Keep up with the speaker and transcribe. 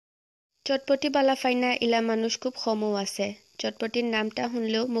চটপটি বালা ফাইনা ইলা মানুষ খুব কমও আছে। চটপটির নামটা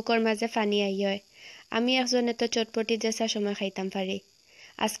শুনলেও মুখর মাঝে ফানি আইয়। আমি একজনে তো চটপটি যেসা সময় খাইতাম পারি।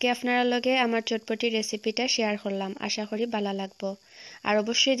 আজকে আপনারা লগে আমার চটপটির রেসিপিটা শেয়ার করলাম, আশা করি ভালো লাগবো। আর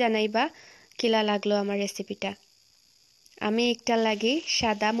অবশ্যই জানাইবা কিলা লাগলো আমার রেসিপিটা। আমি একটার লাগি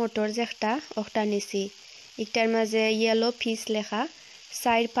সাদা মটর যেটা ওটা নিছি। একটার মাঝে ইয়েলো ফিস লেখা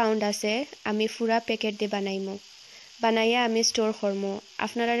 4 পাউন্ড আছে। আমি পুরা প্যাকেট দিয়ে বানাইমু, বানাইয়া আমি স্টোর করমু।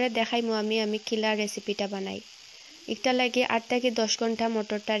 আপনারা দেখাইমু আমি কিলা রেসিপিটা বানাই। একটা লাগে 8 থেকে 10 ঘন্টা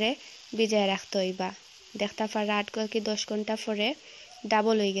মটরটারে ভিজায় রাখতে হইবা। দেখতে পারা 8 কি 10 ঘন্টা পরে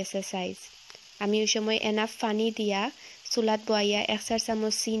ডাবল হয়ে গেছে সাইজ। আমি ওই সময় এনাফ পানি দিয়া চুলাত বয়াইয়া 1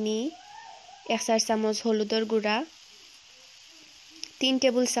 চামচ চিনি, 1 চামচ হলুদের গুঁড়া, 3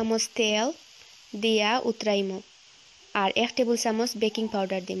 টেবিল চামচ তেল দিয়া উতরাইমু। আর 1 টেবিল চামচ বেকিং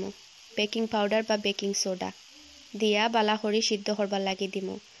পাউডার দিমু। বেকিং পাউডার বা বেকিং সোডা দিয়া বালা করি সিদ্ধ করবার লাগি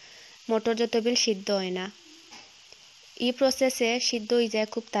দিমু। মটর যতবিল সিদ্ধ হয় না। এই প্রসেসে সিদ্ধ হয়ে যায়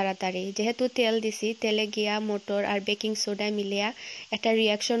খুব তাড়াতাড়ি। যেহেতু তেল দিছি, তেলে গিয়া মটর আর বেকিং সোডা মিলিয়া একটা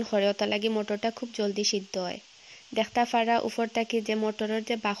রিয়াকশন করে, ওটা লাগি মটরটা খুব জলদি সিদ্ধ হয়। দেখতে পারা উপর থাকি যে মটরের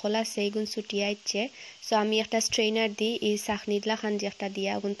যে বাখল আছে এগুন ছুটিয়া ইচ্ছে। সো আমি একটা স্ট্রেইনার দিই এই চাকনিলা খান যে একটা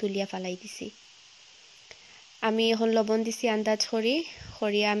দিয়া ওগুন তুলিয়া ফালাই দিছি। আমি এখন লবণ দিছি আন্দাজ করি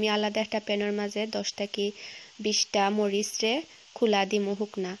আমি আলাদা একটা প্যানের মাঝে 10 থেকে 20টা মরিচরে খোলা দিমু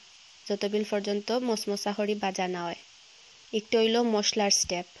শুকনা, যতবিল পর্যন্ত মশমশা করি বাজা না হয়। একটু হইল মশলার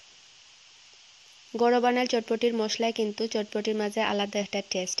স্টেপ। গড় বানাল চটপটির মশলায় কিন্তু চটপটির মাঝে আলাদা একটা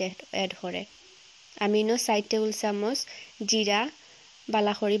টেস্ট অ্যাড করে। আমি 4 টেবিল চামচ জিরা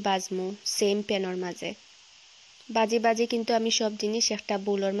বালাখরি বাজমু সেম প্যানের মাঝে। বাজি কিন্তু আমি সব জিনিস একটা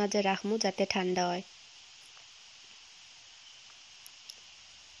বুলোর মাঝে রাখমু যাতে ঠান্ডা হয়।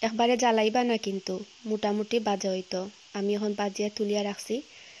 একবারে জ্বালাইবা না কিন্তু, মোটামুটি বাজা হইতো। আমি এখন বাজিয়া তুলিয়া রাখছি।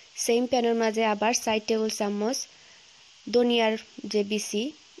 সেম প্যানের মাঝে আবার 4 টেবিল চামচ ধনিয়ার যে বিচি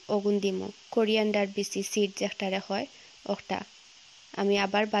ওগুন দিমু। কোরিয়ান্ডার বিচি সিড যেটারে হয় ওটা আমি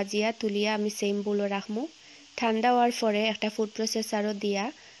আবার বাজিয়া তুলিয়া আমি সেম বুলো রাখমু। ঠান্ডা হওয়ার পরে একটা ফুড প্রসেসারও দিয়া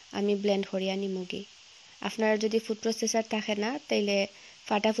আমি ব্লেন্ড করিয়া নিমুগি। আপনারা যদি ফুড প্রসেসার থাকে না তাইলে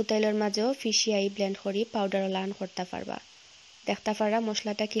ফাটা ফুটাইলের মাঝেও ফিসিয়াই ব্লেন্ড করি পাউডার লান করতে পারবা। দেখতে পারা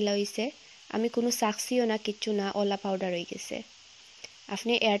মশলাটা কিলা হইছে। আমি কোনো সাকসিও না কিচ্ছু না, ওলা পাউডার হয়ে গেছে।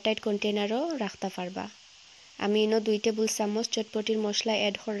 আপনি এয়ারটাইট কন্টেনারও রাখতে পারবা। আমি 2 টেবিল চামচ চটপটির মশলা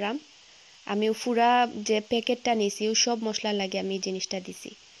অ্যাড করলাম। আমি পুরা যে প্যাকেটটা নিছি সব মশলা লাগে আমি এই জিনিসটা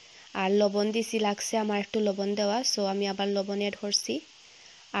দিছি। আর লবণ দিছি লাগছে আমার একটু লবণ দেওয়া, সো আমি আবার লবণ অ্যাড করছি।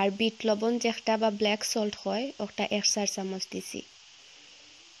 আর বিট লবণ যেটা বা ব্ল্যাক সল্ট হয় ওটা 1 চামচ দিছি।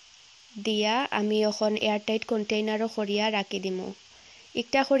 দিয়া আমি এখন এয়ারটাইট কন্টেইনারও করিয়া রাখি দিমু।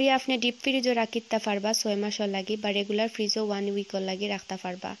 একটা করিয়া আপনি ডিপ ফ্রিজও রাখিতে পারবা 6 মাসের লাগি, বা রেগুলার ফ্রিজও 1 উইকের লাগি রাখতে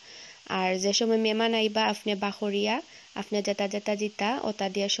পারবা। আর যে সময় মেহমান আইবা আপনি বাখরিয়া আপনি যেটা জিতা ওটা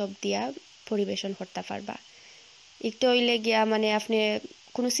দিয়া সব দিয়া পরিবেশন করতে পারবা। একটু হইলে গিয়া মানে আপনি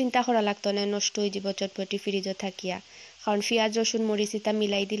কোনো চিন্তা করা লাগতো না নষ্ট হয়ে যাব চটপটি ফ্রিজও থাকিয়া। কারণ পেঁয়াজ রসুন মরিচ ইতা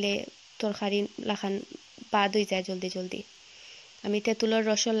মিলাই দিলে তরকারি লাখান বাদ হয়ে যায় জলদি। আমি তেঁতুলের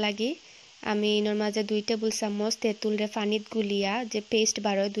রসর লাগি আমি ইনোর মাঝে 2 টেবিল চামচ তেঁতুলরে পানিত গুলিয়া যে পেস্ট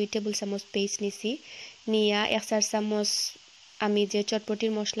বারোয় 2 টেবিল চামচ পেস্ট নিছি। নিয়া 1 চামচ আমি যে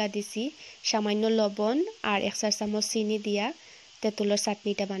চটপটির মশলা দিছি, সামান্য লবণ আর 1 চামচ চিনি দিয়া তেঁতুলের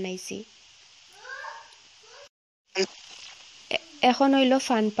চাটনিটা বানাইছি। এখন হইল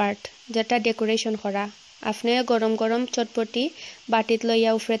ফান পার্ট, যেটা ডেকোরেশন করা। আপনি গরম গরম চটপটি বাটিত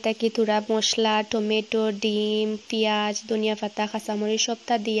লইয়া উফরে থাকি তুরা মশলা, টমেটো, ডিম, পেঁয়াজ, ধনিয়া পাতা, কাঁচামরিচ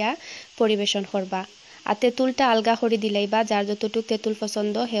সবটা দিয়া পরিবেশন করবা। আর তেঁতুলটা আলগা করে দিলাইবা, যার যতটুক তেঁতুল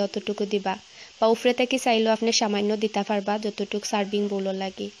পছন্দ হে অতটুকু দিবা। বা উফরে থাকি চাইলেও আপনি সামান্য দিতে পারবা যতটুক সার্ভিং বোলো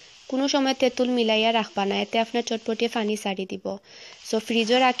লাগি। কোনো সময় তেঁতুল মিলাইয়া রাখবা না, এতে আপনার চটপটি ফানি সারি দিব। সো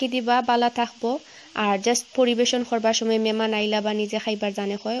ফ্রিজও রাখি দিবা, বালা থাকবো। আর জাস্ট পরিবেশন করবার সময় মেহমান আইলা বা নিজে খাইবার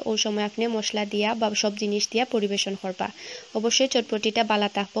জানে হয় ওই সময় আপনি মশলা দিয়া বা সব জিনিস দিয়া পরিবেশন করবা। অবশ্যই চটপটিটা বালা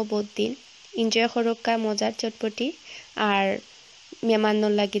থাকবো বহুত দিন। এনজয় করুকা মজার চটপটি। আর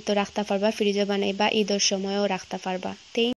মেহমানর লাগি তো রাখতে পারবা, ফ্রিজে বানাইবা, ঈদের সময়ও রাখতে পারবা।